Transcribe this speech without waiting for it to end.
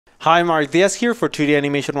Hi, Mark Diaz here for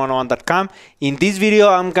 2danimation101.com. In this video,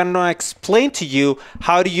 I'm going to explain to you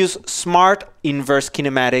how to use smart inverse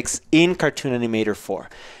kinematics in Cartoon Animator 4.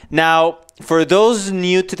 Now, for those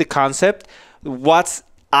new to the concept, what's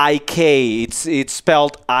IK? It's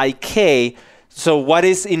spelled IK. So what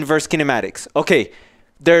is inverse kinematics? Okay,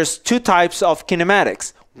 there's two types of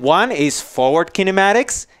kinematics. One is forward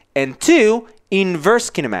kinematics and two,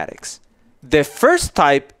 inverse kinematics. The first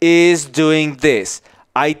type is doing this.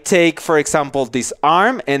 I take, for example, this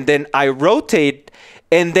arm and then I rotate,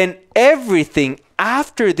 and then everything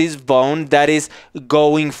after this bone that is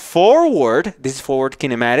going forward, this forward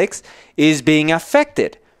kinematics, is being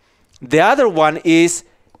affected. The other one is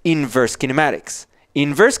inverse kinematics.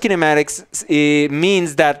 Inverse kinematics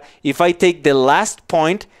means that if I take the last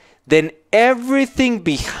point, then everything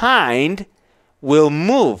behind will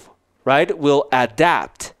move, right? Will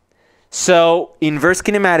adapt. So inverse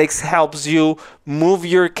kinematics helps you move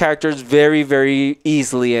your characters very, very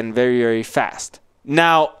easily and very, very fast.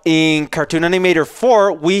 Now, in Cartoon Animator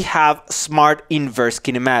 4, we have smart inverse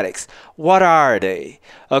kinematics. What are they?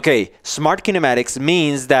 Okay, smart kinematics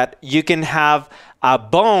means that you can have a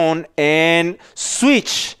bone and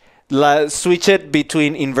switch it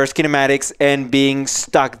between inverse kinematics and being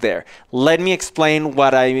stuck there. Let me explain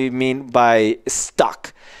what I mean by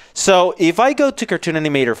stuck. So if I go to Cartoon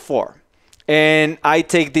Animator 4, and I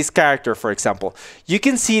take this character, for example, you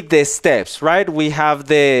can see the steps, right? We have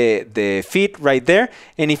the feet right there.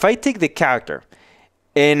 And if I take the character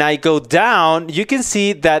and I go down, you can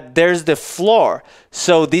see that there's the floor.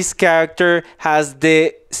 So this character has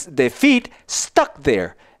the feet stuck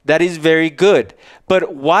there. That is very good.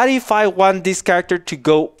 But what if I want this character to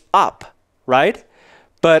go up, right?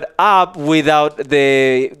 But up without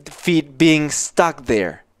the feet being stuck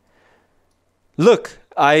there. Look.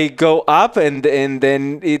 I go up and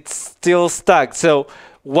then it's still stuck. So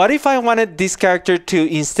what if I wanted this character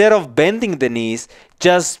to, instead of bending the knees,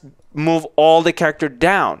 just move all the character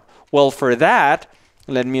down? Well, for that,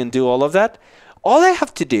 let me undo all of that. All I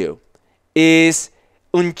have to do is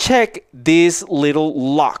uncheck these little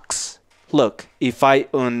locks. Look, if I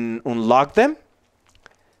unlock them,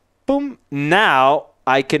 boom, now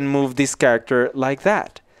I can move this character like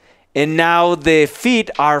that. And now the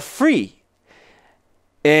feet are free.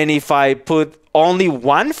 And if I put only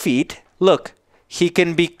one foot, look, he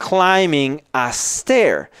can be climbing a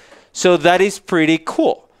stair. So that is pretty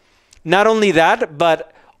cool. Not only that,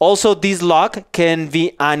 but also this lock can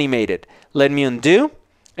be animated. Let me undo.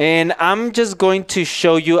 And I'm just going to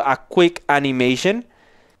show you a quick animation.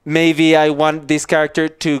 Maybe I want this character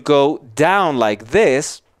to go down like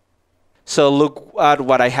this. So look at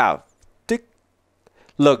what I have. Tick.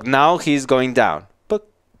 Look, now he's going down. Book,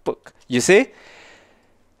 book. You see?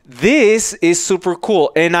 This is super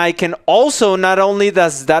cool, and I can also, not only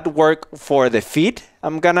does that work for the feet,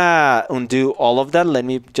 I'm gonna undo all of that. Let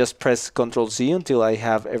me just press Ctrl-Z until I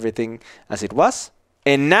have everything as it was.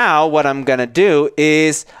 And now what I'm gonna do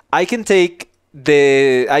is I can do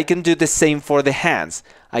the same for the hands.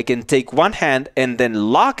 I can take one hand and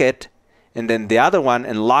then lock it, and then the other one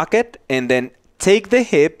and lock it, and then take the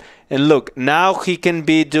hip, and look, now he can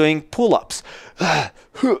be doing pull-ups.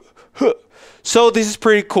 So this is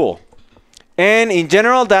pretty cool. And in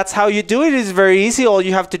general, that's how you do it. It's very easy. All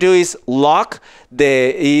you have to do is lock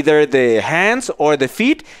either the hands or the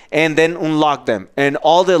feet and then unlock them. And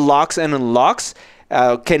all the locks and unlocks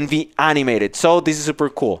can be animated. So this is super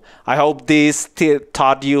cool. I hope this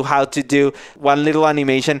taught you how to do one little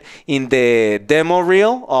animation in the demo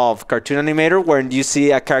reel of Cartoon Animator where you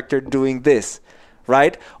see a character doing this,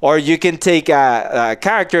 right? Or you can take a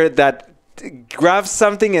character that grabs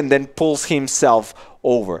something and then pulls himself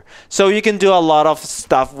over. So you can do a lot of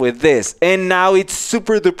stuff with this. And now it's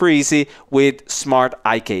super duper easy with Smart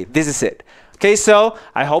IK. This is it. Okay, so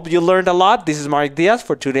I hope you learned a lot. This is Mark Diaz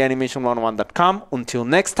for 2danimation101.com. Until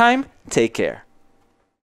next time, take care.